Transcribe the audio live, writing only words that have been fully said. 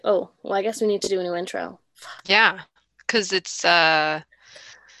Oh, well, I guess we need to do a new intro. Yeah, because it's we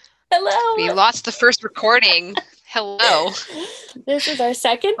Hello. lost the first recording. Hello. This is our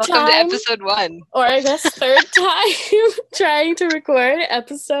second Welcome to time, episode 1. or I guess third time, trying to record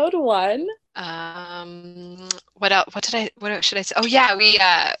episode 1. What else? What else should I say? Oh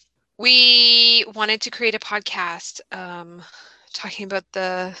yeah, we wanted to create a podcast talking about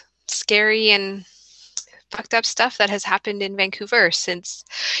the scary and fucked up stuff that has happened in Vancouver since,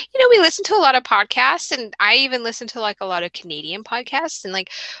 we listen to a lot of podcasts, and I even listen to like a lot of Canadian podcasts, and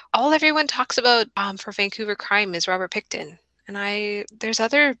like all everyone talks about for Vancouver crime is Robert Pickton. And there's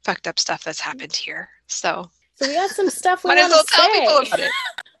other fucked up stuff that's happened here. So So we got some stuff we might as want to well tell people say. about it.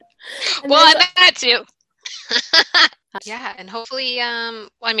 And Well, there's I that too. Yeah, and hopefully, I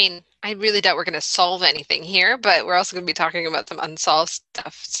mean, I really doubt we're going to solve anything here, but we're also going to be talking about some unsolved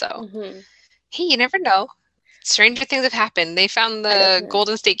stuff. So, Mhm. hey, you never know. Stranger things have happened. They found I the definitely.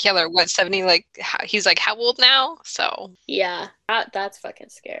 Golden State Killer, what, 70, like, he's like, how old now? So, Yeah, that's fucking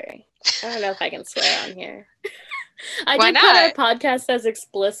scary. I don't know if I can swear on here. I why did put our not? podcast as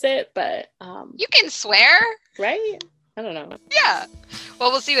explicit, but You can swear. right? I don't know. Yeah. Well,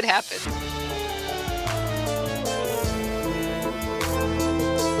 we'll see what happens.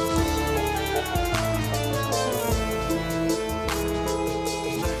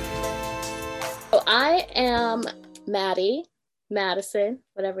 So I am Maddie, Madison,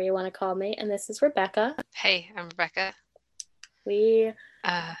 whatever you want to call me, and this is Rebecca. Hey, I'm Rebecca. We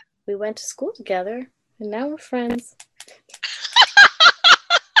Uh, we went to school together, and now we're friends.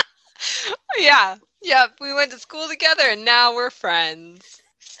 yeah. Yep. We went to school together and now we're friends.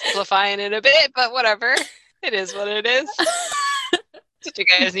 Simplifying it a bit, but whatever. It is what it is. Did you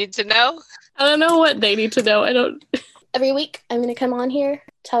guys need to know? I don't know what they need to know. I don't. Every week, I'm going to come on here,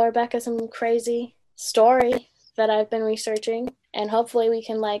 tell Rebecca some crazy story that I've been researching, and hopefully we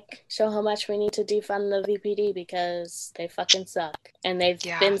can like show how much we need to defund the VPD because they fucking suck, and they've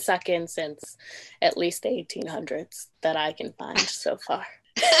Yeah. been sucking since at least the 1800s that I can find so far.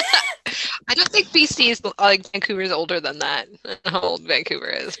 I don't think BC is like Vancouver's older than that. I don't know how old Vancouver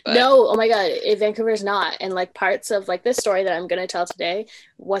is, but No, oh my god, Vancouver's not, and like parts of like this story that I'm going to tell today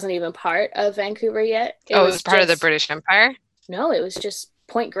wasn't even part of Vancouver yet. It oh, it was was part of the just British Empire. no, it was just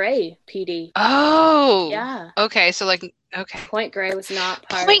Point Grey PD. Oh, Yeah. okay. So like, okay, Point Grey was not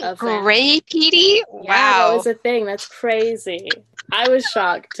part Point of Vancouver. Grey PD. Yeah, that was Wow. a thing. That's crazy. I was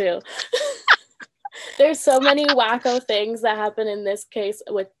shocked too. There's so many wacko things that happen in this case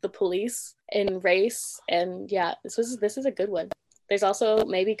with the police and race, and yeah, this is a good one. There's also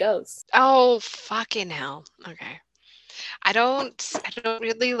maybe ghosts. Oh, fucking hell. Okay. I don't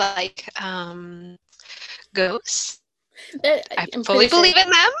really like ghosts. I I'm fully pretty sure. believe in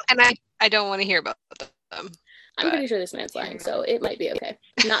them, and I don't want to hear about them. I'm But pretty sure this man's lying, so it might be okay.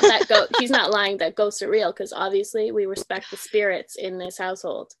 Not that he's not lying that ghosts are real, because obviously we respect the spirits in this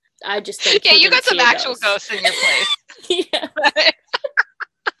household. I just think yeah, he you didn't got some see a actual ghost. ghosts in your place. Yeah,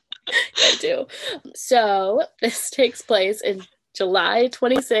 I do. So this takes place in July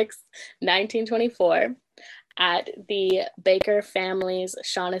 26th, 1924, at the Baker family's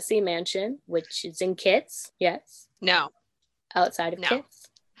Shaughnessy mansion, which is in Kitts. Yes, No, outside of no. Kitts.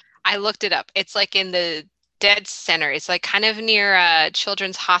 I looked it up. It's like in the dead center. It's like kind of near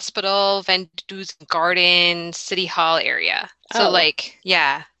Children's Hospital, Van Dusen Garden, City Hall area. So Oh, like,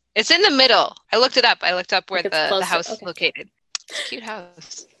 yeah, it's in the middle. I looked it up. I looked up where like it's the close to. house is Okay, located. It's a cute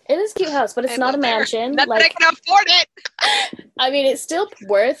house. it is a cute house, but I it's not a live there. mansion. Not that I Like, can afford it. I mean, it's still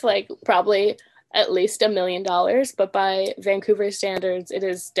worth like probably at least $1 million, but by Vancouver standards, it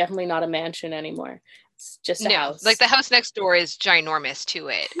is definitely not a mansion anymore. It's just a No, like house. the house next door is ginormous to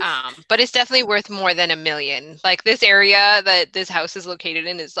it. But it's definitely worth more than 1 million. Like this area that this house is located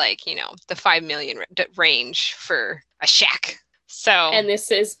in is like, the 5 million range for a shack. So And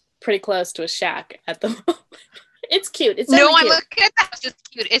this is pretty close to a shack at the moment. It's cute. It's no, definitely I'm cute. looking at the house. It's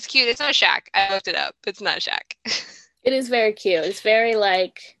cute. It's cute. It's not a shack. I looked it up. It's not a shack. It is very cute. It's very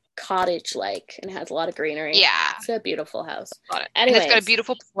like cottage like and has a lot of greenery. Yeah, It's a beautiful house. got it. And it's got a Anyways,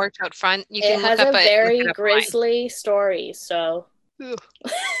 beautiful porch out front. You it can has a look it very up online. grisly story, so Ooh.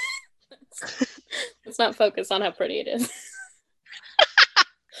 let's not focus on how pretty it is.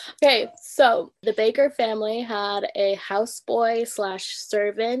 Okay, so the Baker family had a houseboy slash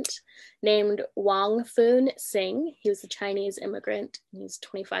servant named Wang Fun Sing. He was a Chinese immigrant. He's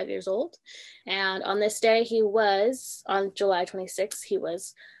 25 years old. And on this day, on July 26th, he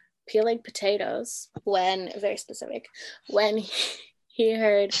was peeling potatoes very specific, when he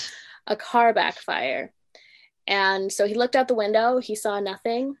heard a car backfire. And so he looked out the window, he saw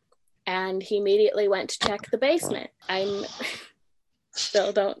nothing, and he immediately went to check the basement.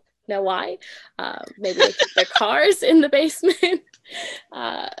 Still don't know why. Maybe they keep their cars in the basement.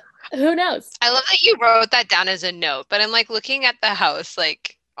 Who knows? I love that you wrote that down as a note, but I'm like looking at the house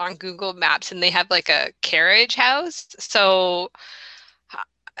like on Google Maps and they have like a carriage house. So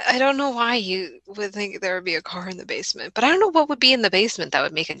I don't know why you would think there would be a car in the basement, but I don't know what would be in the basement that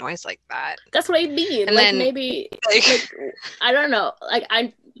would make a noise like that. That's what I mean. And like then, maybe like I don't know.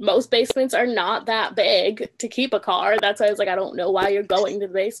 Like most basements are not that big to keep a car. That's why I was like, I don't know why you're going to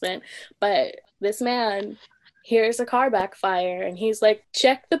the basement. But this man hears a car backfire and he's like,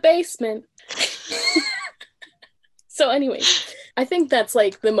 check the basement. So anyway, I think that's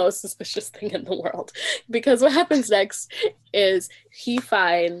like the most suspicious thing in the world, because what happens next is he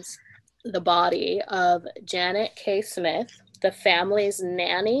finds the body of Janet K. Smith, the family's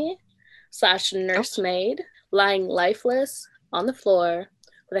nanny / nursemaid, lying lifeless on the floor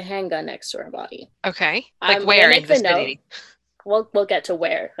with a handgun next to her body. Okay. Like where in vicinity? We'll get to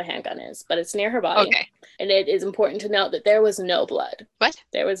where the handgun is, but it's near her body. Okay. And it is important to note that there was no blood. What?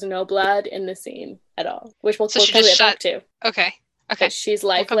 There was no blood in the scene at all, which we'll come back to. Okay. Okay. She's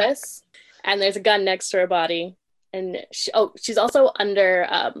lifeless, and there's a gun next to her body, and she's also under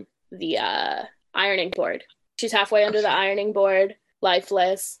the ironing board. She's halfway under the ironing board,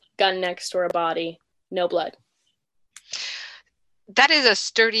 lifeless, gun next to her body, no blood. That is a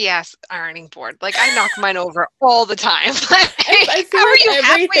sturdy ass ironing board. Like I knock mine over all the time. I feel like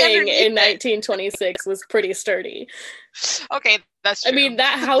everything in 1926 was pretty sturdy. Okay, that's true. I mean,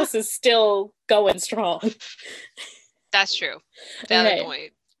 that house is still going strong. That's true. Valid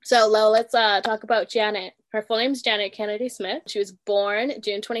point. So, let's talk about Janet. Her full name's Janet Kennedy Smith. She was born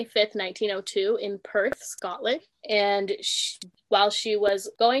June 25th, 1902 in Perth, Scotland. And while she was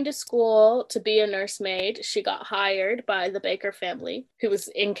going to school to be a nursemaid, she got hired by the Baker family, who was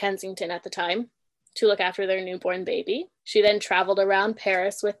in Kensington at the time, to look after their newborn baby. She then traveled around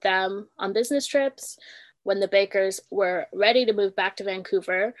Paris with them on business trips. When the Bakers were ready to move back to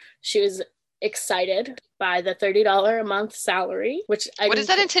Vancouver, she was excited by the $30 a month salary, which what is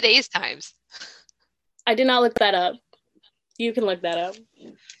that in today's times? I did not look that up. You can look that up.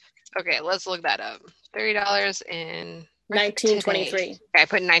 Okay, let's look that up. $30 in 1923. Okay, I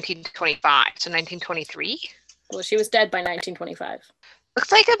put 1925. So 1923. Well, she was dead by 1925.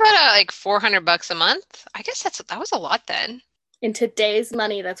 Looks like about $400 a month. I guess that was a lot then. In today's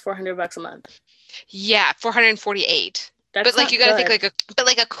money, that's $400 a month. Yeah, 448. That's but you got to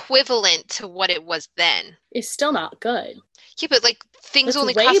think equivalent to what it was then. It's still not good. Yeah, but things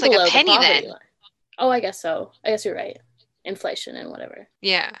only cost a penny then. Line. Oh, I guess so. I guess you're right. Inflation and whatever.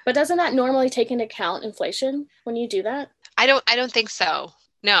 Yeah. But doesn't that normally take into account inflation when you do that? I don't think so.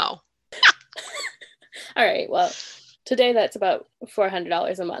 No. All right. Well, today that's about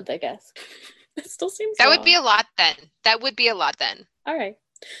 $400 a month, I guess. It still seems that would be a lot then. That would be a lot then. All right.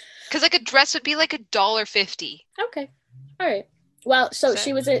 Because a dress would be $1.50. Okay. All right. Well, so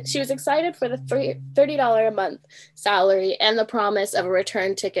she was excited for the $30 a month salary and the promise of a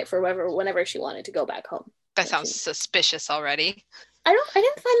return ticket for whenever she wanted to go back home. That sounds suspicious already. I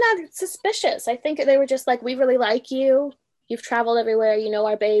didn't find that suspicious. I think they were just like, we really like you. You've traveled everywhere. You know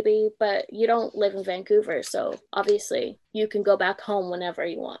our baby, but you don't live in Vancouver. So obviously you can go back home whenever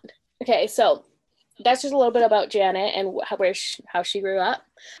you want. Okay. So that's just a little bit about Janet and how she grew up.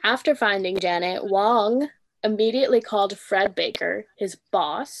 After finding Janet, Wong immediately called Fred Baker, his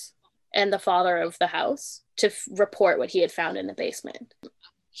boss and the father of the house, to report what he had found in the basement.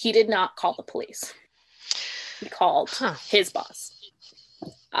 He did not call the police. He called his boss.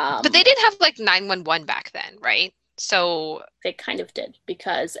 But they didn't have 911 back then, right? So they kind of did,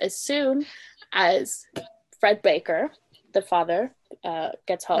 because as soon as Fred Baker, the father,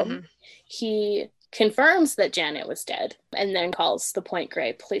 gets home, he confirms that Janet was dead and then calls the Point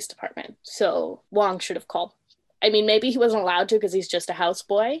Grey Police Department. So Wong should have called. I mean, maybe he wasn't allowed to because he's just a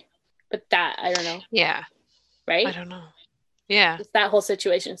houseboy, but that, I don't know. Yeah. Right? I don't know. Yeah. That whole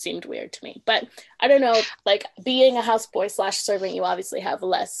situation seemed weird to me. But I don't know, being a houseboy / servant, you obviously have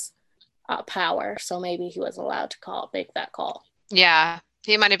less power. So maybe he wasn't allowed to make that call. Yeah.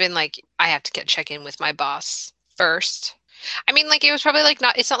 He might have been I have to check in with my boss first. I mean, it was probably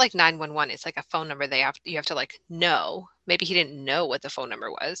it's not 911. It's a phone number you have to know. Maybe he didn't know what the phone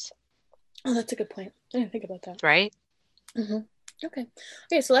number was. Oh, that's a good point. I didn't think about that. Right? Mm-hmm.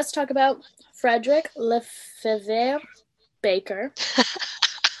 Okay, so let's talk about Frederick Lefevre Baker.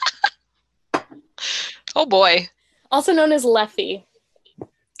 Oh, boy. Also known as Leffy.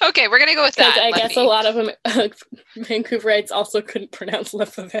 Okay, we're going to go with that. I guess a lot of Vancouverites also couldn't pronounce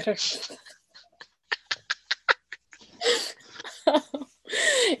Lefevre.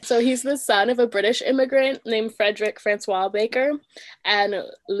 So he's the son of a British immigrant named Frederick Francois Baker and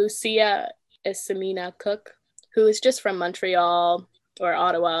Lucia Esamina Cook, who is just from Montreal or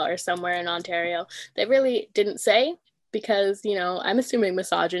Ottawa or somewhere in Ontario. They really didn't say because, you know, I'm assuming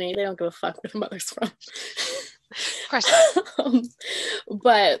misogyny. They don't give a fuck where the mother's from. Of course not.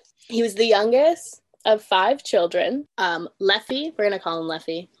 But he was the youngest of 5 children. Leffy, we're going to call him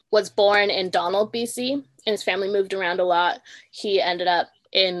Leffy, was born in Donald, BC, and his family moved around a lot. He ended up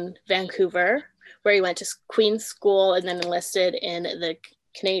in Vancouver, where he went to Queen's School and then enlisted in the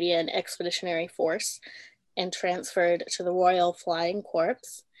Canadian Expeditionary Force and transferred to the Royal Flying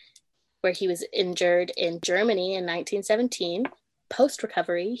Corps, where he was injured in Germany in 1917.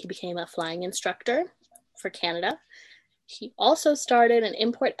 Post-recovery, he became a flying instructor for Canada. He also started an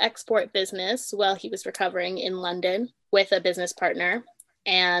import-export business while he was recovering in London with a business partner,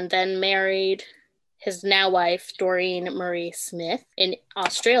 and then married his now wife, Doreen Marie Smith, an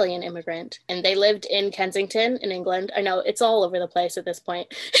Australian immigrant. And they lived in Kensington in England. I know it's all over the place at this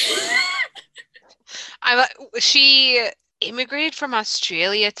point. She immigrated from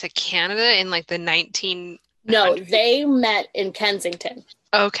Australia to Canada in like the 1900s? No, they met in Kensington.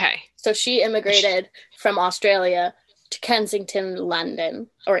 Okay. So she immigrated from Australia to Kensington, London,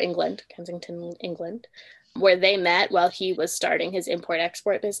 or England, Kensington, England, where they met while he was starting his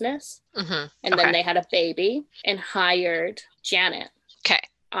import-export business. Mm-hmm. And then they had a baby and hired Janet. Okay.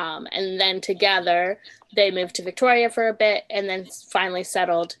 And then together they moved to Victoria for a bit and then finally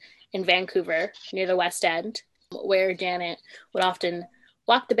settled in Vancouver near the West End, where Janet would often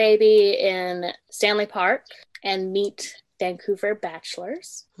walk the baby in Stanley Park and meet Vancouver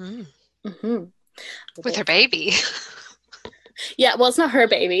bachelors. Mm. Mm-hmm. With her baby. Yeah, well, it's not her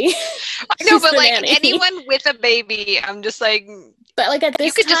baby. I know, but like nanny. Anyone with a baby, I'm just like. But like at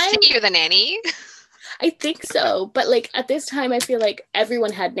this you could time, just say you're the nanny. I think so, but like at this time, I feel like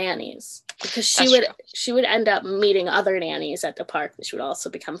everyone had nannies because she would end up meeting other nannies at the park that she would also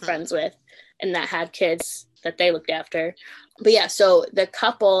become friends with, and that had kids that they looked after. But yeah, so the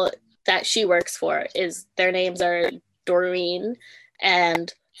couple that she works for their names are Doreen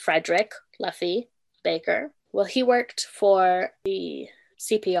and Frederick Leffy Baker. Well, he worked for the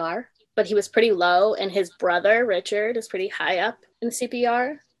CPR, but he was pretty low, and his brother, Richard, is pretty high up in the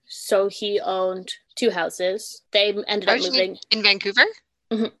CPR. So he owned 2 houses. They ended up moving. In Vancouver?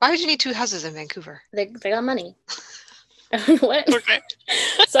 Mm-hmm. Why would you need 2 houses in Vancouver? They got money. What? Okay.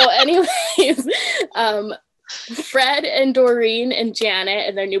 So anyways, Fred and Doreen and Janet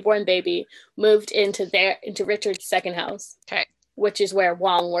and their newborn baby moved into Richard's second house. Okay. Which is where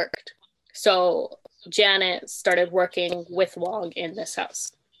Wong worked. So Janet started working with Wong in this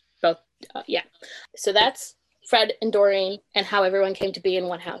house. So, yeah. So that's Fred and Doreen and how everyone came to be in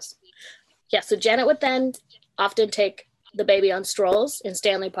one house. Yeah, so Janet would then often take the baby on strolls in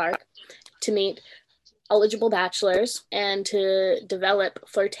Stanley Park to meet eligible bachelors and to develop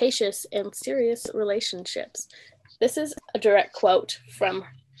flirtatious and serious relationships. This is a direct quote from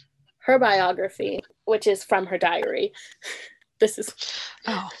her biography, which is from her diary. This is...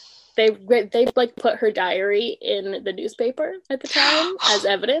 Oh. They like put her diary in the newspaper at the time as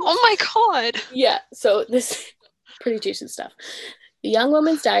evidence. Oh my God. Yeah, so this pretty juicy stuff. The young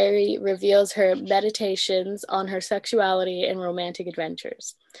woman's diary reveals her meditations on her sexuality and romantic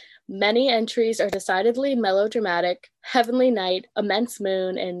adventures. Many entries are decidedly melodramatic: heavenly night, immense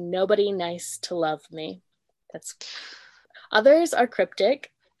moon, and nobody nice to love me. Others are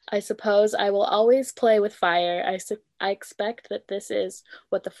cryptic. I suppose I will always play with fire. I expect that this is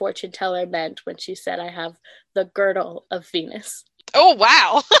what the fortune teller meant when she said I have the girdle of Venus. Oh,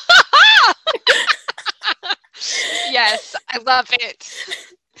 wow. Yes, I love it.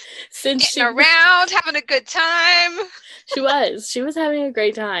 Since Getting around, having a good time. She was having a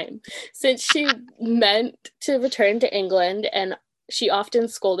great time. Since she meant to return to England, and she often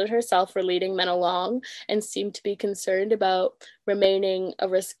scolded herself for leading men along and seemed to be concerned about remaining a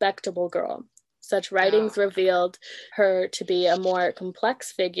respectable girl. Such writings revealed her to be a more complex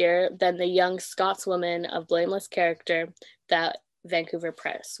figure than the young Scotswoman of blameless character that Vancouver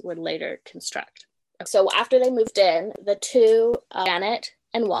press would later construct. So after they moved in, the two, Janet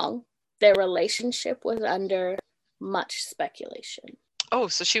and Wong, their relationship was under much speculation. Oh,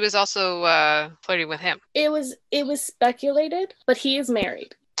 so she was also flirting with him. It was speculated, but he is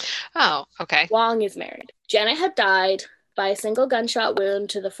married. Oh, okay. Wong is married. Janet had died by a single gunshot wound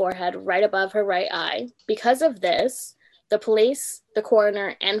to the forehead right above her right eye. Because of this, the police, the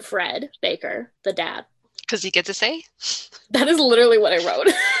coroner, and Fred Baker, the dad. Because he gets to say? That is literally what I wrote.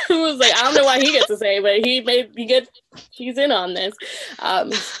 I was like, I don't know why he gets to say, but he's in on this.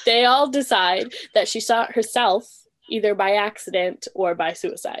 They all decide that she shot herself either by accident or by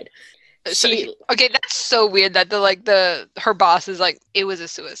suicide. So, okay, that's so weird that her boss is like, it was a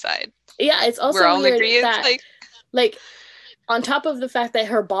suicide. Yeah, it's also We're all in weird agreement, that like on top of the fact that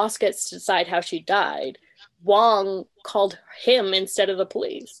her boss gets to decide how she died, Wong called him instead of the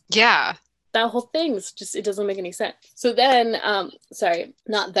police. Yeah. That whole thing's just, it doesn't make any sense. So then, sorry,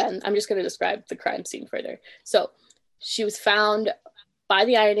 not then. I'm just going to describe the crime scene further. So she was found by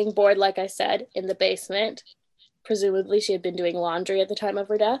the ironing board, like I said, in the basement. Presumably she had been doing laundry at the time of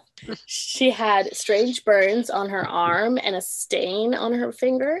her death. She had strange burns on her arm and a stain on her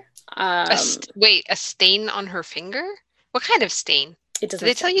finger. Wait, a stain on her finger? What kind of stain? Did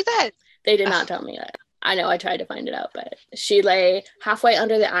they tell you that? They did not tell me that. I know, I tried to find it out, but she lay halfway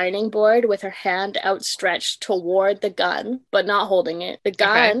under the ironing board with her hand outstretched toward the gun, but not holding it. The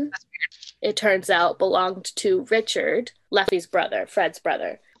gun, it turns out, belonged to Richard, Leffy's brother, Fred's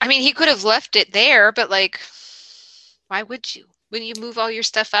brother. I mean, he could have left it there, but like, why would you? Wouldn't you move all your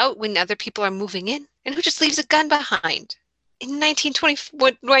stuff out when other people are moving in? And who just leaves a gun behind? In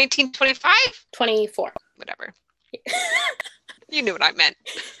 1925? 24. Whatever. You knew what I meant.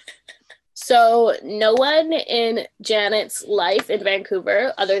 So no one in Janet's life in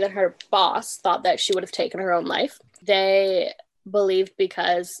Vancouver, other than her boss, thought that she would have taken her own life. They believed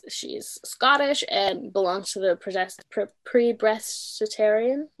because she's Scottish and belongs to the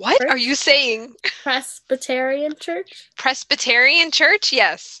Presbyterian. What church? Are you saying? Presbyterian church? Presbyterian church?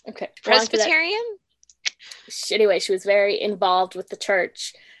 Yes. Okay. Presbyterian? Anyway, she was very involved with the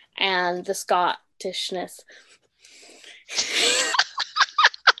church and the Scottishness.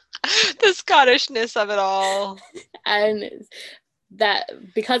 The Scottishness of it all. And that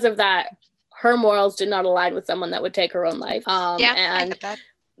because of that, her morals did not align with someone that would take her own life. And I get that.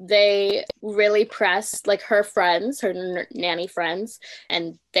 They really pressed, like her friends, her nanny friends,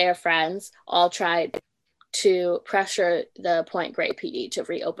 and their friends all tried to pressure the Point Grey PD to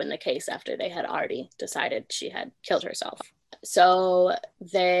reopen the case after they had already decided she had killed herself. So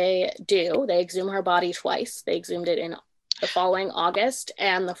they exhume her body twice. They exhumed it in the following August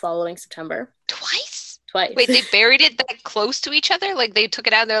and the following September. Twice. Wait, they buried it that close to each other? Like they took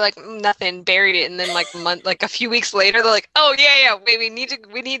it out and they're like, nothing, buried it, and then like a few weeks later they're like, oh yeah, wait, we need to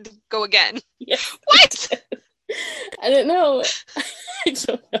go again. Yeah. What? I don't know. I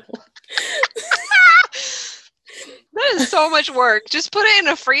don't know. That is so much work. Just put it in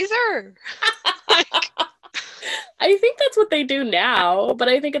a freezer. I think that's what they do now, but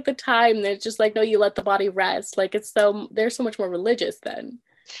I think at the time they're just like, no, you let the body rest. Like they're so much more religious then.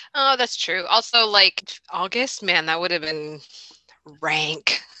 Oh, that's true. Also, like August, man, that would have been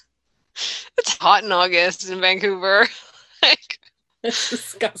rank. It's hot in August in Vancouver. Like, it's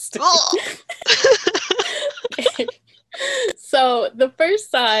disgusting. Okay. So the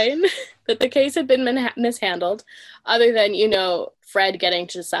first sign that the case had been mishandled, other than, Fred getting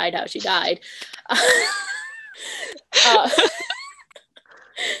to decide how she died,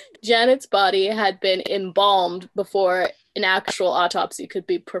 Janet's body had been embalmed before an actual autopsy could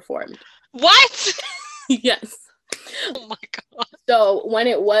be performed. What? Yes. Oh my God. So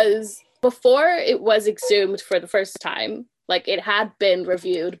before it was exhumed for the first time, like it had been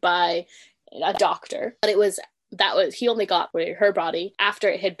reviewed by a doctor, but he only got her body after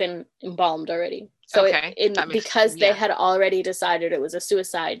it had been embalmed already. So because they had already decided it was a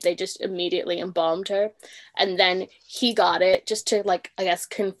suicide, they just immediately embalmed her. And then he got it just to, like, I guess,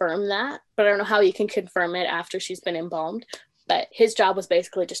 confirm that. But I don't know how you can confirm it after she's been embalmed. But his job was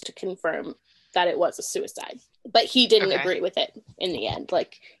basically just to confirm that it was a suicide. But he didn't agree with it in the end.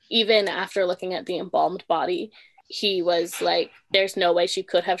 Like, even after looking at the embalmed body, he was like, there's no way she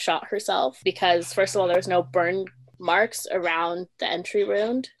could have shot herself because, first of all, there was no burn marks around the entry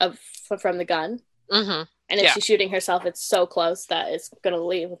wound from the gun. Mm-hmm. And if she's shooting herself, it's so close that it's going to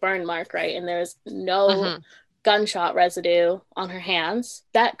leave a burn mark, right? And there's no gunshot residue on her hands.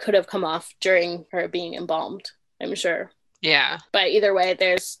 That could have come off during her being embalmed, I'm sure. Yeah. But either way,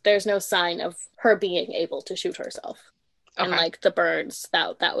 there's no sign of her being able to shoot herself. Okay. And, like, the burns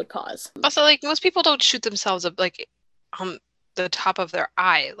that would cause. Also, like, most people don't shoot themselves up, like, on the top of their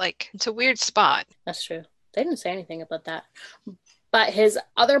eye. Like, it's a weird spot. That's true. They didn't say anything about that. But his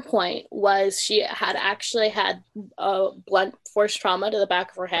other point was she had actually had a blunt force trauma to the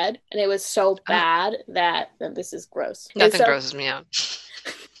back of her head. And it was so bad that this is gross. Nothing grosses me out.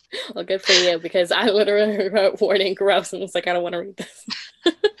 Well, good for you, because I literally wrote warning gross and was like, I don't want to read this.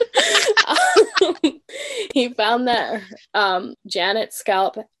 He found that Janet's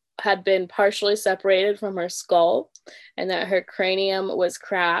scalp had been partially separated from her skull and that her cranium was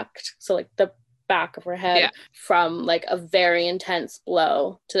cracked. So, like, the back of her head from, like, a very intense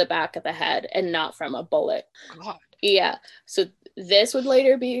blow to the back of the head and not from a bullet. God. Yeah. So this would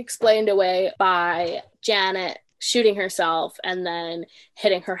later be explained away by Janet shooting herself and then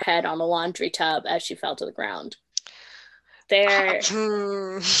hitting her head on a laundry tub as she fell to the ground. There.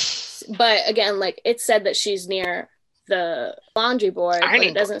 But again, like, it's said that she's near the laundry board, but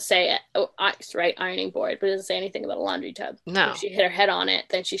it doesn't say ironing board, but it doesn't say anything about a laundry tub. No. If she hit her head on it,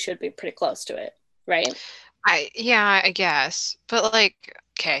 then she should be pretty close to it, right? I guess. But like,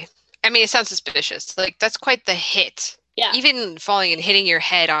 okay. I mean, it sounds suspicious. Like, that's quite the hit. Yeah. Even falling and hitting your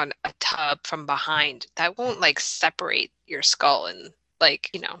head on a tub from behind, that won't like separate your skull and like,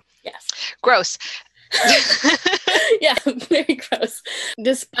 you know. Yes. Gross. Yeah, very gross.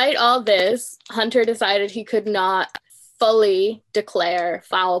 Despite all this, Hunter decided he could not fully declare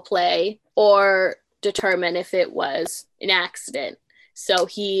foul play or determine if it was an accident. So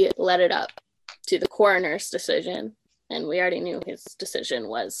he let it up to the coroner's decision, and we already knew his decision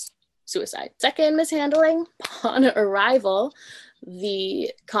was suicide. Second mishandling. Upon arrival,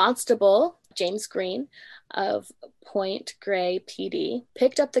 the constable, James Green, of Point Grey PD,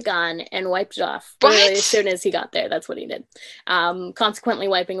 picked up the gun and wiped it off. Literally as soon as he got there. That's what he did. Consequently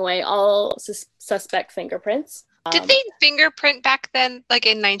wiping away all suspect fingerprints. Did they fingerprint back then, like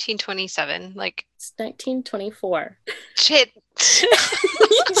in 1927? Like, it's 1924. Shit. Why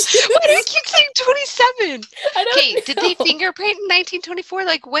do you keep saying 27? Okay, did they fingerprint in 1924?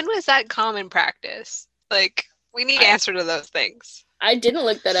 Like, when was that common practice? Like, we need answer to those things. I didn't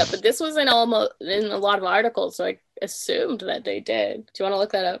look that up, but this was in a lot of articles, so I assumed that they did. Do you want to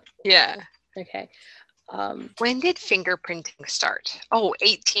look that up? Yeah. Okay. When did fingerprinting start? Oh,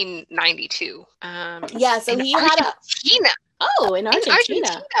 1892. Yeah, so he had Argentina. In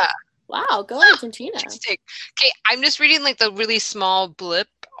Argentina. Wow, go Argentina. Interesting. Okay, I'm just reading like the really small blip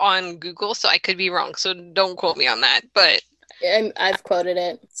on Google, so I could be wrong. So don't quote me on that. But I've quoted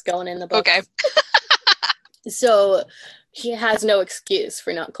it. It's going in the book. Okay. So he has no excuse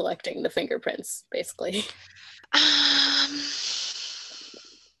for not collecting the fingerprints, basically.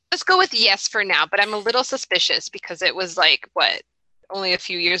 Let's go with yes for now, but I'm a little suspicious because it was like, what, only a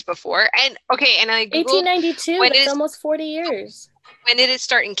few years before? And okay, and I Googled 1892, that's almost 40 years. When did it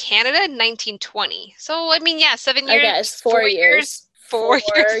start in Canada? 1920. So, I mean, yeah, 7 years. I guess 4 years. 4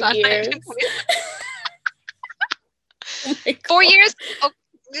 years. 4 years?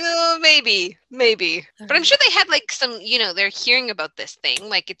 Oh, maybe. But I'm sure they had like some, they're hearing about this thing.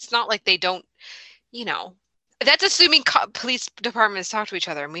 Like, it's not like they don't, that's assuming police departments talk to each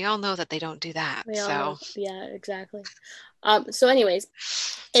other. And we all know that they don't do that. Yeah, exactly. So anyways,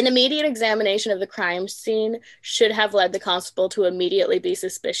 an immediate examination of the crime scene should have led the constable to immediately be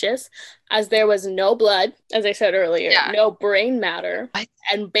suspicious, as there was no blood, as I said earlier, no brain matter,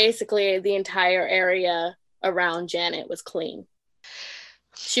 and basically the entire area around Janet was clean.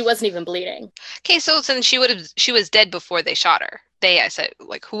 She wasn't even bleeding. Okay, so since she was dead before they shot her. I said,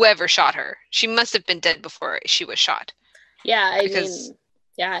 like, whoever shot her, she must have been dead before she was shot. Yeah, I would.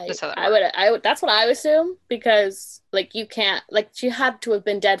 That's what I would assume, because like you can't, like, she had to have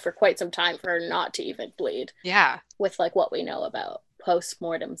been dead for quite some time for her not to even bleed. Yeah. With like what we know about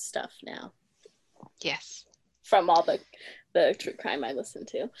post-mortem stuff now. Yes. From all the true crime I listened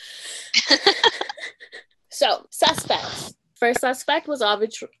to. So, suspects. First suspect was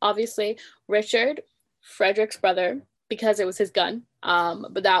obviously Richard, Frederick's brother, because it was his gun.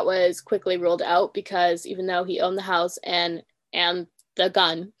 But that was quickly ruled out because even though he owned the house and the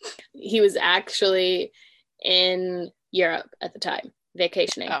gun, he was actually in Europe at the time,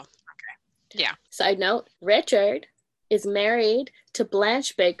 vacationing. Oh, okay. Yeah. Side note, Richard is married to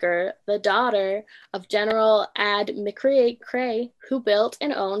Blanche Baker, the daughter of General Ad McCrae, who built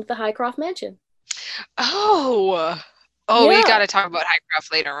and owned the Highcroft Mansion. Oh, yeah. We got to talk about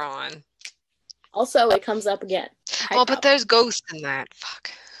Highcroft later on. Also, it comes up again. Oh, but there's ghosts in that. Fuck.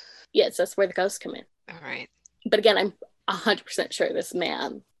 Yes, that's where the ghosts come in. All right. But again, I'm 100% sure this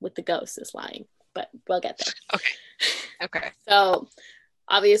man with the ghost is lying, but we'll get there. Okay. So,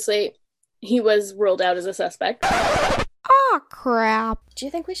 obviously, he was ruled out as a suspect. Oh, crap. Do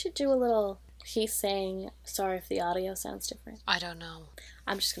you think we should do a little... He's saying, sorry if the audio sounds different. I don't know.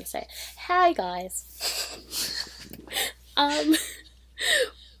 I'm just going to say it. Hey, guys.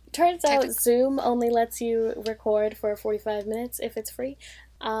 Turns out Zoom only lets you record for 45 minutes if it's free.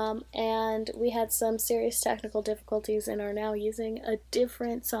 And we had some serious technical difficulties and are now using a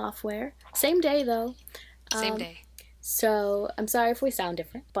different software. Same day, though. Same day. So I'm sorry if we sound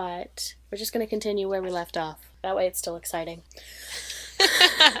different, but we're just going to continue where we left off. That way it's still exciting.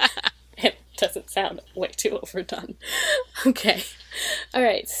 It doesn't sound way too overdone. Okay. All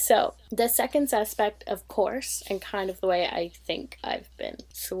right. So the second suspect, of course, and kind of the way I think I've been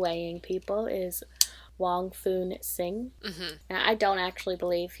swaying people, is Wong Foon Sing. Mm-hmm. Now, I don't actually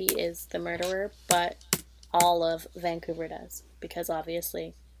believe he is the murderer, but all of Vancouver does, because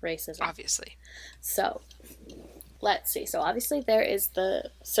obviously racism. Obviously. So, let's see. So, obviously, there is the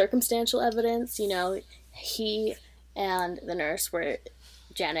circumstantial evidence. You know, he and the nurse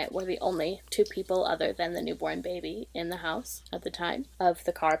Janet were the only two people other than the newborn baby in the house at the time of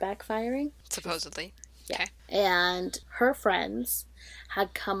the car backfiring. Supposedly. Yeah. Okay. And her friends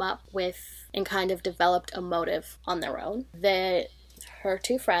had come up with and kind of developed a motive on their own. Her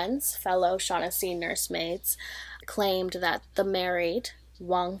two friends, fellow Shaughnessy nursemaids, claimed that the married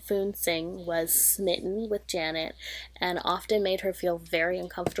Wong Foon Sing was smitten with Janet and often made her feel very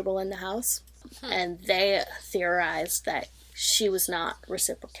uncomfortable in the house. And they theorized that she was not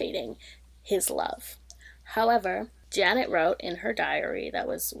reciprocating his love. However, Janet wrote in her diary that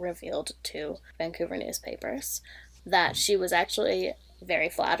was revealed to Vancouver newspapers that she was actually very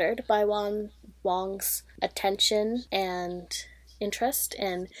flattered by Wong's attention and interest,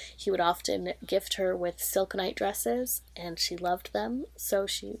 and he would often gift her with silk night dresses, and she loved them. So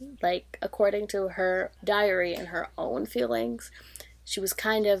she, according to her diary and her own feelings, she was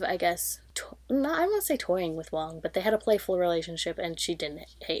kind of, I guess, I don't want to say toying with Wong, but they had a playful relationship, and she didn't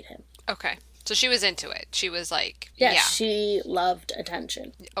hate him. Okay. So she was into it. She was like, yeah. She loved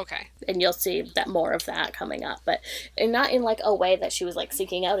attention. Okay. And you'll see that more of that coming up, but not in a way that she was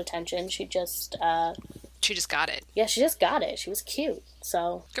seeking out attention. She just got it. Yeah, she just got it. She was cute.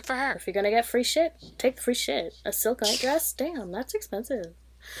 So good for her. If you're gonna get free shit, take the free shit. A silk night dress, damn, that's expensive.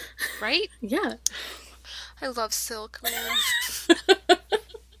 Right? Yeah. I love silk, man.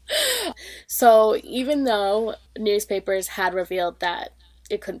 So even though newspapers had revealed that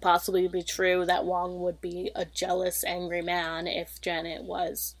it couldn't possibly be true that Wong would be a jealous, angry man if Janet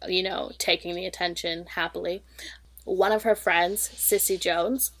was, taking the attention happily, one of her friends, Sissy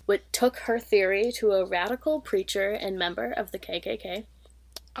Jones, took her theory to a radical preacher and member of the KKK.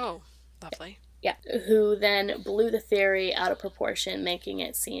 Oh, lovely. Yeah, who then blew the theory out of proportion, making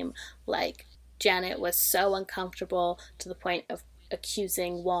it seem like Janet was so uncomfortable to the point of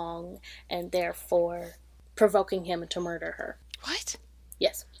accusing Wong and therefore provoking him to murder her. What?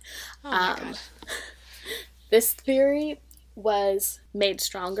 Yes. Oh my God. This theory was made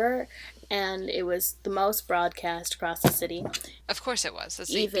stronger, and it was the most broadcast across the city. Of course it was. That's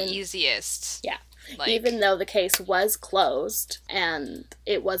the easiest. Yeah. Even though the case was closed and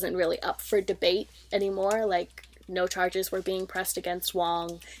it wasn't really up for debate anymore, no charges were being pressed against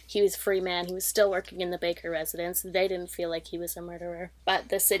Wong. He was a free man. He was still working in the Baker residence. They didn't feel like he was a murderer. But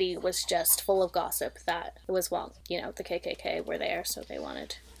the city was just full of gossip that it was Wong. The KKK were there, so they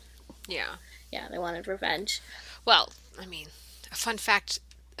wanted... Yeah. Yeah, they wanted revenge. Well, I mean, a fun fact...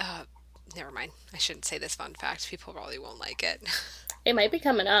 never mind. I shouldn't say this fun fact. People probably won't like it. It might be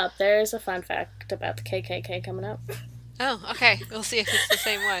coming up. There's a fun fact about the KKK coming up. Oh, okay. We'll see if it's the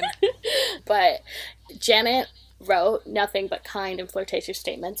same one. But Janet wrote nothing but kind and flirtatious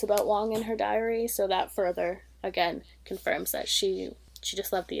statements about Wong in her diary, so that further, again, confirms that she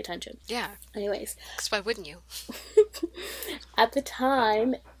just loved the attention. Yeah. Anyways. Because why wouldn't you? At the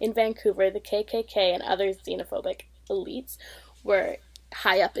time, in Vancouver, the KKK and other xenophobic elites were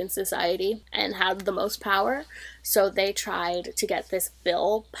high up in society and had the most power, so they tried to get this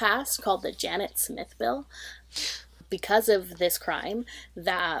bill passed called the Janet Smith Bill because of this crime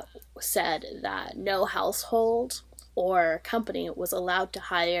that said that no household or company was allowed to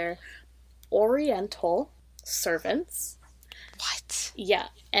hire Oriental servants. What? Yeah,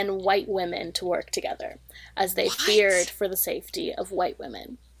 and white women to work together, as they feared for the safety of white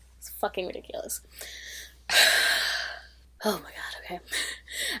women. It's fucking ridiculous. Oh my God, okay.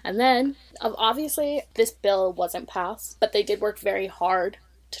 And then, obviously, this bill wasn't passed, but they did work very hard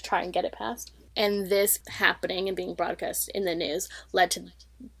to try and get it passed. And this happening and being broadcast in the news led to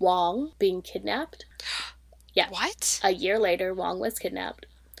Wong being kidnapped. Yeah. What? A year later, Wong was kidnapped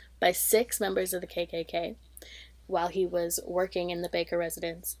by 6 members of the KKK while he was working in the Baker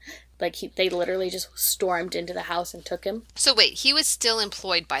residence. They literally just stormed into the house and took him. So wait, he was still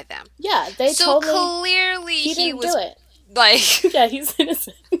employed by them? Yeah, they clearly he didn't do it. Yeah, he's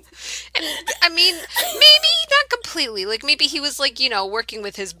innocent. And, I mean, maybe not completely. Maybe he was, working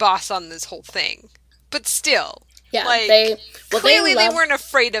with his boss on this whole thing. But still. Yeah, clearly they weren't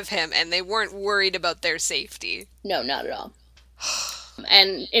afraid of him, and they weren't worried about their safety. No, not at all.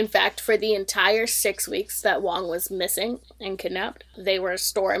 And, in fact, for the entire 6 weeks that Wong was missing and kidnapped, they were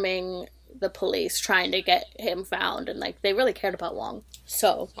storming the police trying to get him found, and, they really cared about Wong.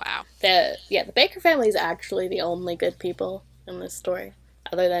 So, wow. The Baker family is actually the only good people in this story,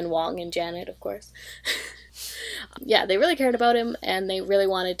 other than Wong and Janet, of course. Yeah, they really cared about him, and they really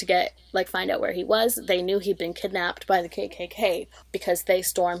wanted to find out where he was. They knew he'd been kidnapped by the KKK because they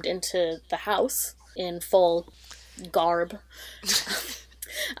stormed into the house in full garb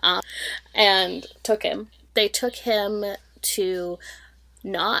and took him. They took him to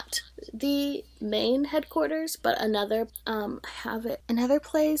not the main headquarters, but another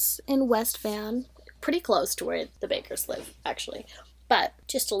place in West Van, pretty close to where the Bakers live, actually. But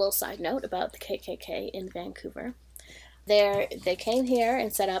just a little side note about the KKK in Vancouver. They came here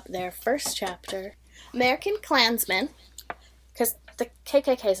and set up their first chapter. American Klansmen, because the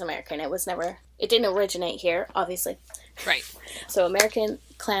KKK is American. It didn't originate here, obviously. Right. So American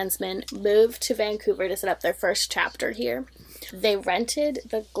Klansmen moved to Vancouver to set up their first chapter here. They rented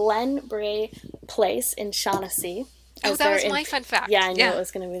the Glen Bray place in Shaughnessy. Oh, that was my fun fact. Yeah, I knew it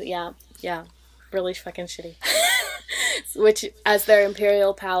was going to be, yeah. Really fucking shitty. Which, as their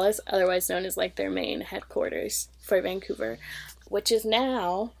Imperial Palace, otherwise known as, their main headquarters for Vancouver, which is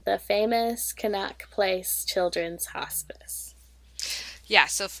now the famous Canuck Place Children's Hospice. Yeah,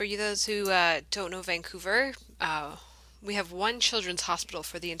 so for you those who don't know Vancouver, we have one children's hospital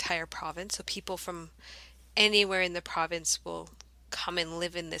for the entire province, so people from anywhere in the province will come and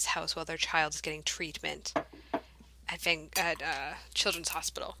live in this house while their child is getting treatment at Children's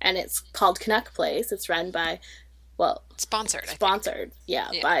Hospital. And it's called Canuck Place. It's run by, Sponsored,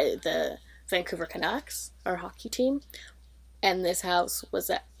 yeah, by the Vancouver Canucks, our hockey team. And this house was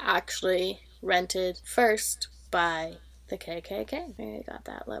actually rented first by the KKK. I got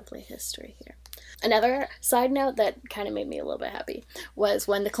that lovely history here. Another side note that kind of made me a little bit happy was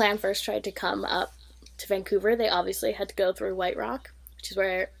when the Klan first tried to come up to Vancouver, they obviously had to go through White Rock, which is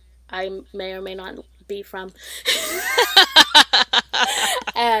where I may or may not be from.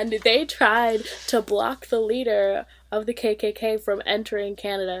 And they tried to block the leader of the KKK from entering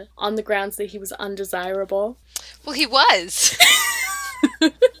Canada on the grounds that he was undesirable. Well, he was.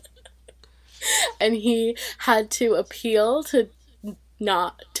 And he had to appeal to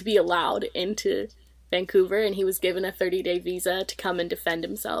not to be allowed into Vancouver, and he was given a 30-day visa to come and defend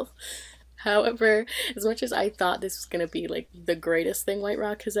himself. However, as much as I thought this was going to be the greatest thing White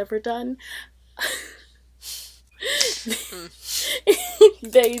Rock has ever done,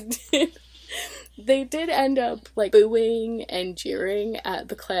 they did end up booing and jeering at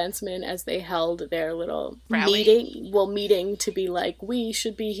the Klansmen as they held their little meeting to be we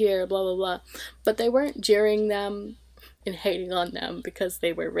should be here, blah blah blah. But they weren't jeering them and hating on them because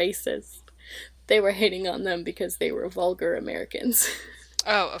they were racist. They were hating on them because they were vulgar Americans.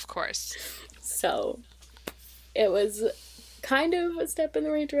 Oh, of course. So it was kind of a step in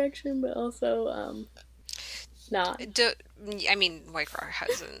the right direction, but also not. White Rock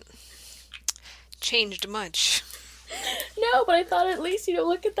hasn't changed much. No, but I thought at least,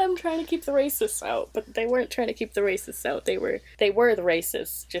 look at them trying to keep the racists out. But they weren't trying to keep the racists out. They were the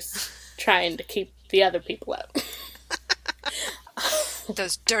racists, just trying to keep the other people out.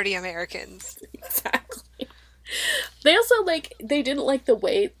 Those dirty Americans. Exactly. They also, they didn't like the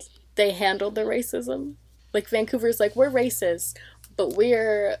way they handled the racism. Vancouver's we're racist, but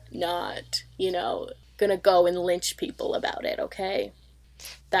we're not, gonna go and lynch people about it, okay?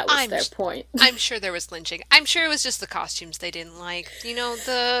 That was their point. I'm sure there was lynching. I'm sure it was just the costumes they didn't like.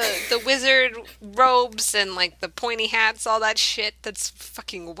 The wizard robes and the pointy hats, all that shit that's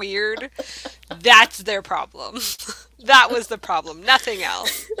fucking weird. That's their problem. That was the problem, nothing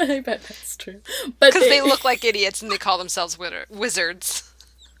else. I bet that's true. Because they look like idiots and they call themselves wizards.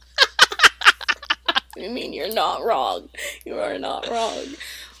 I mean, you're not wrong. You are not wrong.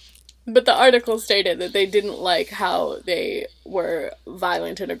 But the article stated that they didn't like how they were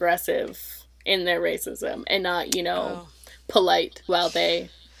violent and aggressive in their racism and not, polite while they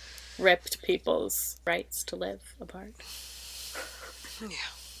ripped people's rights to live apart.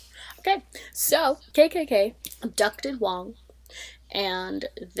 Yeah. Okay, so KKK abducted Wong, and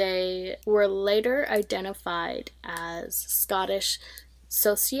they were later identified as Scottish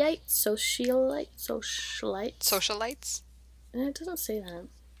socialites. It doesn't say that.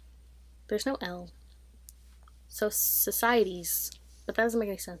 There's no L. So societies, but that doesn't make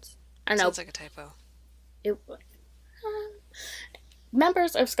any sense. I don't know. Sounds like a typo.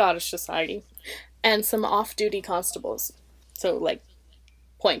 Members of Scottish society and some off-duty constables. So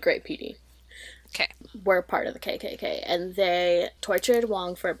Point Grey PD. Okay. Were part of the KKK, and they tortured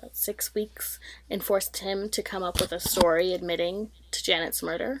Wong for about 6 weeks and forced him to come up with a story admitting to Janet's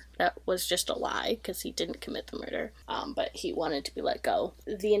murder. That was just a lie, because he didn't commit the murder, but he wanted to be let go.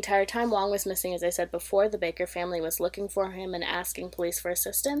 The entire time Wong was missing, as I said before, the Baker family was looking for him and asking police for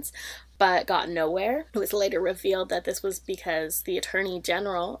assistance, but got nowhere. It was later revealed that this was because the Attorney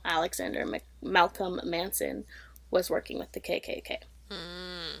General, Alexander Malcolm Manson, was working with the KKK.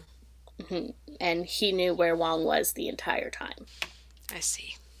 Mm. And he knew where Wong was the entire time. I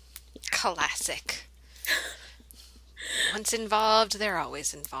see. Classic. Once involved, they're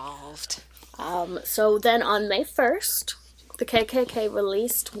always involved. So then on May 1st, the KKK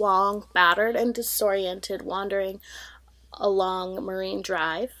released Wong, battered and disoriented, wandering along Marine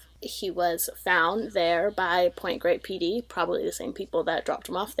Drive. He was found there by Point Grey PD, probably the same people that dropped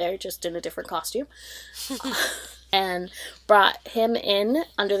him off there, just in a different costume, and brought him in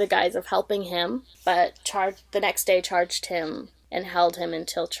under the guise of helping him, but the next day charged him and held him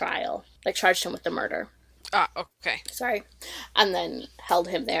until trial. Like, charged him with the murder. Ah, okay. Sorry. And then held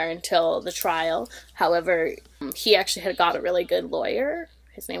him there until the trial. However, he actually had got a really good lawyer.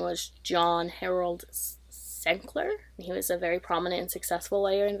 His name was John Harold Senkler. He was a very prominent and successful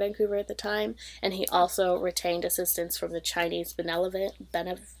lawyer in Vancouver at the time. And he also retained assistance from the Chinese Benevolent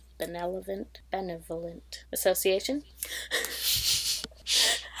Association.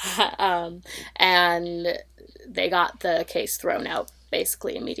 And they got the case thrown out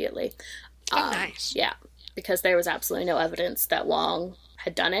basically immediately. Oh, nice. Yeah, because there was absolutely no evidence that Wong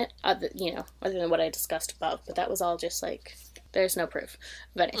had done it, other than what I discussed above. But that was all just like, there's no proof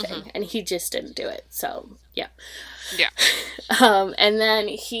of anything. And he just didn't do it. So, yeah. Yeah. And then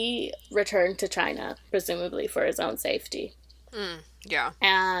he returned to China, presumably for his own safety. Yeah.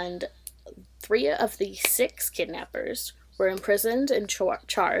 And 3 of the 6 kidnappers were imprisoned and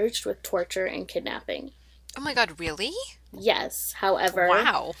charged with torture and kidnapping. Oh my God, really? Yes. However,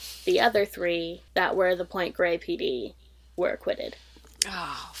 wow. The other 3 that were the Point Grey PD were acquitted.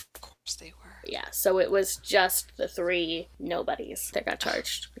 Oh, of course they were. Yeah, so it was just the 3 nobodies that got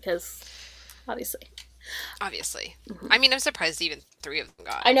charged because, obviously. I mean, I'm surprised even 3 of them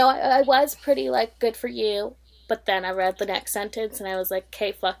got. I know, I was pretty, like, good for you, but then I read the next sentence and I was like,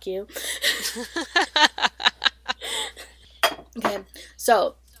 okay, fuck you. Okay,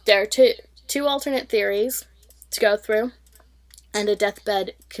 so there are two alternate theories to go through and a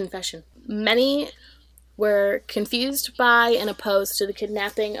deathbed confession. Many were confused by and opposed to the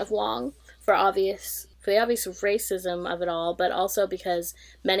kidnapping of Wong for the obvious racism of it all, but also because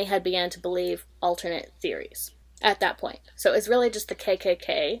many had began to believe alternate theories at that point. So it's really just the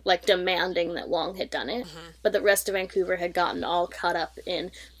KKK, like, demanding that Wong had done it, but the rest of Vancouver had gotten all caught up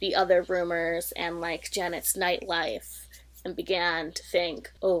in the other rumors and, like, Janet's nightlife and began to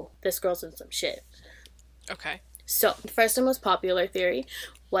think, oh, this girl's in some shit. Okay. So, the first and most popular theory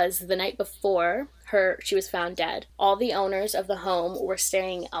was the night before she was found dead, all the owners of the home were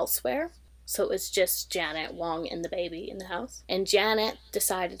staying elsewhere. So it was just Janet, Wong, and the baby in the house. And Janet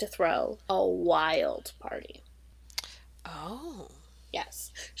decided to throw a wild party. Oh.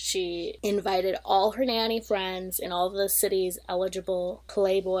 Yes. She invited all her nanny friends and all the city's eligible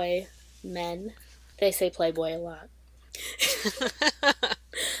Playboy men. They say Playboy a lot.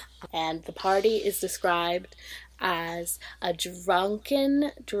 And the party is described as a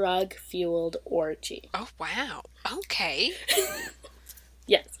drunken, drug-fueled orgy. Oh, wow. Okay.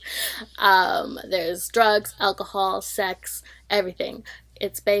 Yes. There's drugs, alcohol, sex, everything.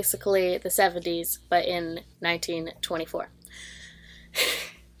 It's basically the 70s, but in 1924.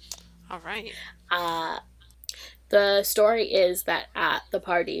 All right. The story is that at the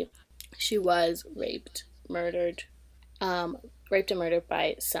party, she was raped and murdered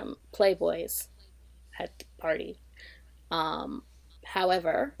by some playboys at the party.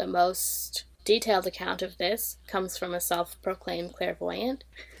 However, the most detailed account of this comes from a self-proclaimed clairvoyant.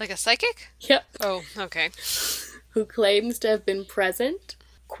 Like a psychic? Yep. Oh, okay. Who claims to have been present,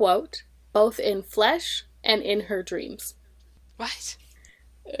 quote, both in flesh and in her dreams. What?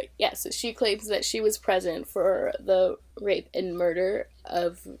 Yes, she claims that she was present for the rape and murder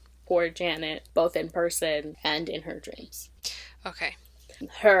of poor Janet, both in person and in her dreams. Okay.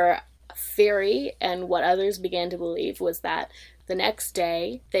 Her theory, and what others began to believe, was that the next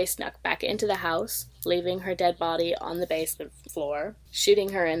day they snuck back into the house, leaving her dead body on the basement floor, shooting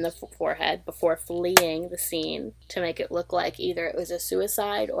her in the forehead before fleeing the scene to make it look like either it was a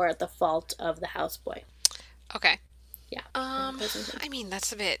suicide or at the fault of the houseboy. Okay. Yeah. I mean,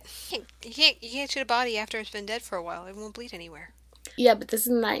 that's a bit... You can't shoot a body after it's been dead for a while. It won't bleed anywhere. Yeah, but this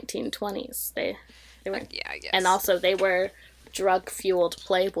is the 1920s. They were... Yeah, I guess. And also, they were drug-fueled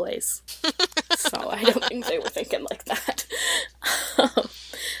playboys. So I don't think they were thinking like that.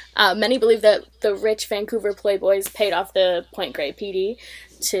 Many believe that the rich Vancouver playboys paid off the Point Grey PD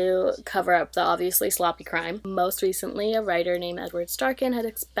to cover up the obviously sloppy crime. Most recently, a writer named Edward Starkin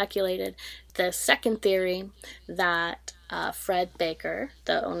had speculated the second theory that Fred Baker,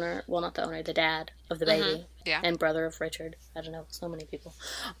 the owner, well, not the owner, the dad of the baby, Yeah. and brother of Richard, I don't know, so many people,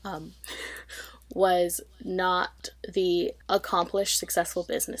 was not the accomplished, successful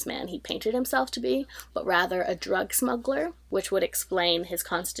businessman he painted himself to be, but rather a drug smuggler, which would explain his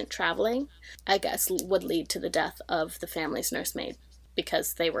constant traveling. I guess would lead to the death of the family's nursemaid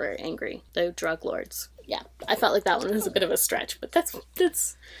because they were angry, the drug lords. Yeah, I felt like that one was a bit of a stretch, but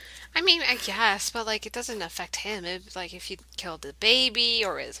that's I mean, I guess, but like it doesn't affect him. Like if you killed the baby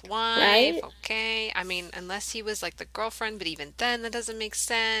or his wife, right. okay. I mean, unless he was like the girlfriend, but even then that doesn't make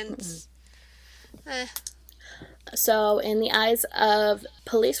sense. Eh. So, in the eyes of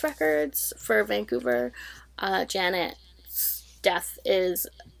police records for Vancouver, Janet's death is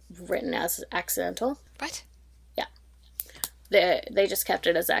written as accidental. What? Yeah. They just kept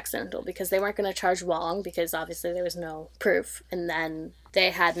it as accidental because they weren't going to charge Wong because obviously there was no proof, and then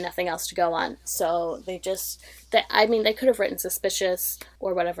they had nothing else to go on. So they could have written suspicious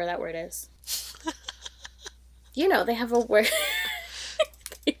or whatever that word is. They have a word.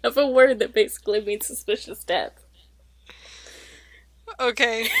 They have a word that basically means suspicious death.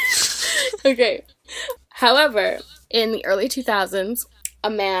 Okay. Okay. However, in the early 2000s,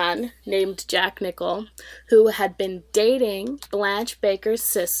 a man named Jack Nickel, who had been dating Blanche Baker's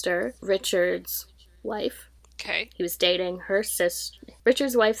sister, Richard's wife. Okay. He was dating her sister,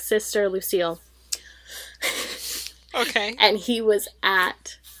 Richard's wife's sister, Lucille. Okay. And he was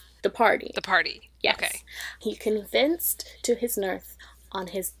at the party. The party. Yes. Okay. He convinced to his nurse on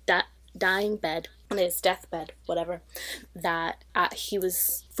his dying bed, on his deathbed, whatever, that he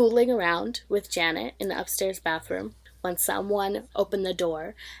was fooling around with Janet in the upstairs bathroom when someone opened the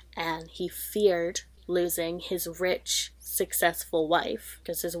door, and he feared losing his rich, successful wife,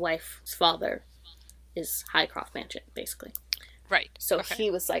 because his wife's father is Highcroft Mansion, basically. Right. So okay. He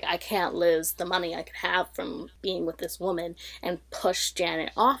was like, I can't lose the money I could have from being with this woman, and pushed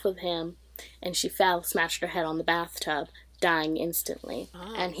Janet off of him, and she fell, smashed her head on the bathtub, dying instantly.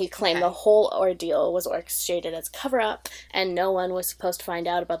 And he claimed the whole ordeal was orchestrated as cover-up, and no one was supposed to find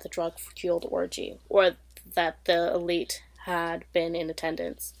out about the drug-fueled orgy, or that the elite had been in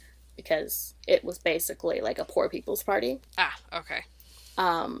attendance, because it was basically like a poor people's party. Okay.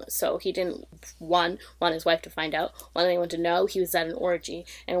 So he didn't, want his wife to find out, want anyone to know he was at an orgy,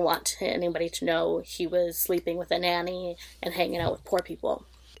 and want anybody to know he was sleeping with a nanny and hanging out with poor people.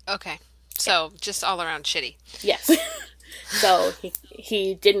 Okay. So, just all around shitty. Yes. So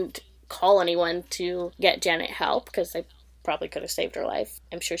he didn't call anyone to get Janet help, because they probably could have saved her life.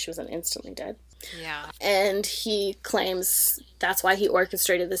 I'm sure she wasn't instantly dead. Yeah. And he claims that's why he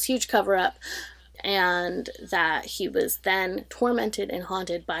orchestrated this huge cover-up, and that he was then tormented and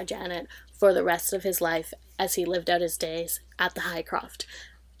haunted by Janet for the rest of his life as he lived out his days at the Highcroft.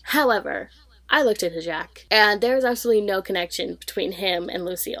 However, I looked into Jack, and there's absolutely no connection between him and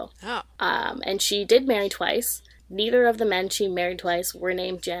Lucille. Oh. And she did marry twice. Neither of the men she married twice were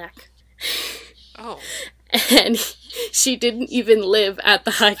named Jack. Oh. And she didn't even live at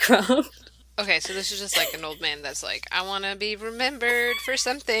the Highcroft. Okay, so this is just like an old man that's like, I want to be remembered for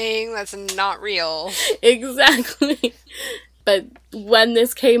something that's not real. Exactly. But when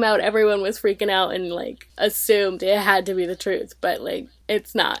this came out, everyone was freaking out and, like, assumed it had to be the truth. But, like,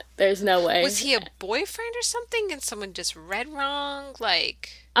 it's not. There's no way. Was he a boyfriend or something and someone just read wrong? Like...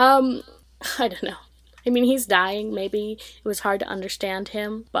 I don't know. I mean, he's dying. Maybe it was hard to understand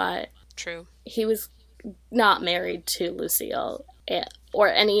him, but... True. He was not married to Lucille or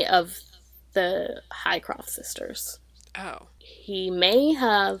any of the Highcroft sisters. Oh. He may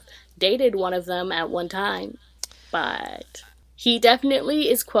have dated one of them at one time, but he definitely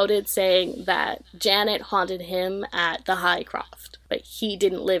is quoted saying that Janet haunted him at the Highcroft, but he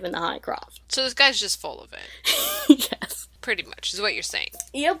didn't live in the Highcroft. So this guy's just full of it. Yes. Pretty much, is what you're saying.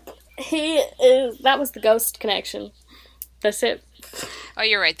 Yep. He is. That was the ghost connection. That's it. Oh,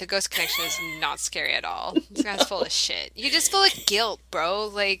 you're right. The ghost connection is not scary at all. This guy's full of shit. You just feel like guilt, bro.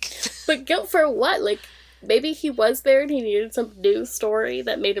 Like... But guilt for what? Like, maybe he was there and he needed some new story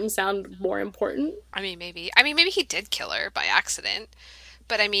that made him sound more important. I mean, maybe he did kill her by accident.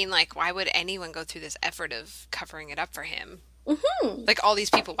 But I mean, like, why would anyone go through this effort of covering it up for him? Mm-hmm. Like, all these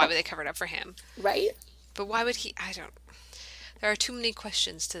people, why would they cover it up for him? Right. But why would he... I don't... There are too many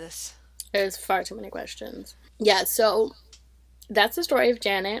questions to this. There's far too many questions. Yeah, so... That's the story of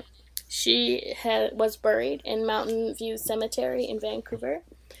Janet. She was buried in Mountain View Cemetery in Vancouver,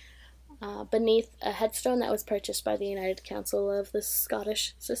 beneath a headstone that was purchased by the United Council of the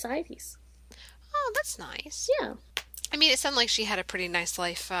Scottish Societies. Oh, that's nice. Yeah. I mean, it sounded like she had a pretty nice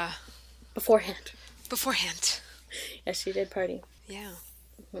life beforehand. Yes, she did party. Yeah.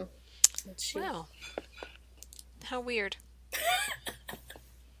 Mm-hmm. Wow. How weird.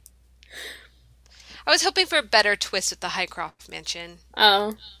 I was hoping for a better twist at the Highcroft Mansion.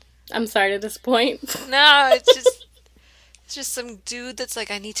 Oh, I'm sorry to disappoint. No, it's just some dude that's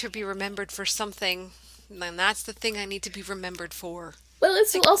like, I need to be remembered for something, and that's the thing I need to be remembered for. Well,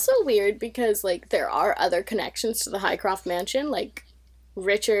 it's Like, also weird because, like, there are other connections to the Highcroft Mansion. Like,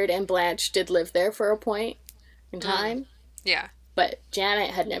 Richard and Blanche did live there for a point in time, yeah. but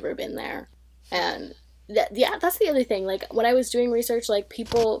Janet had never been there. And, yeah, that's the other thing. Like, when I was doing research, like,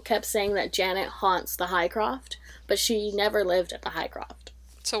 people kept saying that Janet haunts the Highcroft, but she never lived at the Highcroft.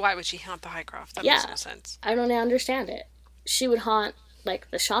 So why would she haunt the Highcroft? That Yeah, makes no sense. I don't understand it. She would haunt, like,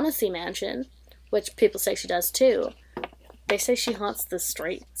 the Shaughnessy Mansion, which people say she does too. They say she haunts the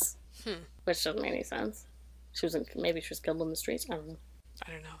streets, which doesn't make any sense. Maybe she was killed in the streets. I don't know.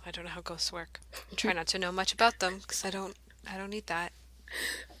 I don't know. I don't know how ghosts work. I try not to know much about them because I don't need that.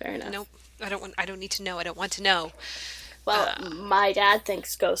 Fair enough. Nope. I don't need to know. I don't want to know. Well, my dad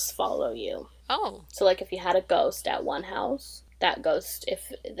thinks ghosts follow you. Oh. So, like, if you had a ghost at one house, that ghost,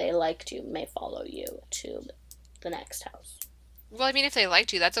 if they liked you, may follow you to the next house. Well, I mean, if they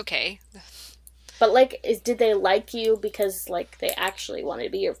liked you, that's okay. But, like, did they like you because, like, they actually wanted to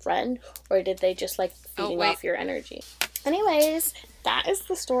be your friend? Or did they just like feeding off your energy? Anyways, that is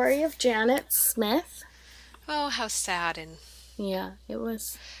the story of Janet Smith. Oh, how sad and... Yeah, it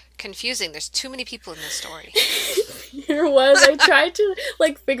was... confusing. There's too many people in this story. There was. I tried to,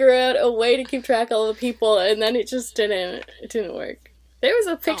 like, figure out a way to keep track of all the people, and then it just didn't. It didn't work. There was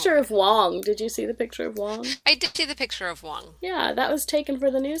a picture of Wong. Did you see the picture of Wong? I did see the picture of Wong. Yeah, that was taken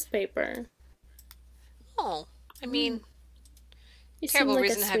for the newspaper. Oh, I mean, He terrible seemed like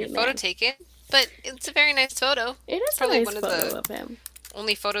reason a to have your sweet photo man. taken, but it's a very nice photo. It is Probably a nice one of photo the of him.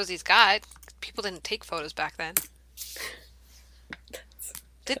 only photos he's got. People didn't take photos back then.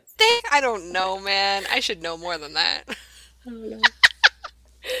 Did they? I don't know, man. I should know more than that. I don't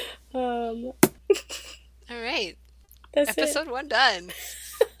know. All right. That's Episode 1 done.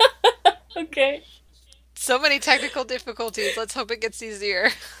 it. Okay. So many technical difficulties. Let's hope it gets easier.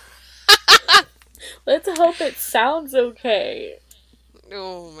 Let's hope it sounds okay.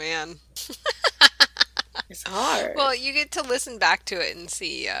 Oh, man. It's hard. Well, you get to listen back to it and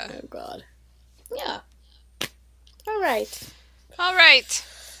see. Oh, God. Yeah. All right. All right.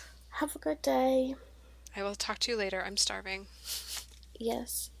 Have a good day. I will talk to you later. I'm starving.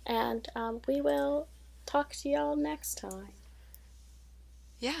 Yes. And we will talk to y'all next time.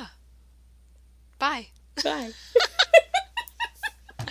 Yeah. Bye. Bye.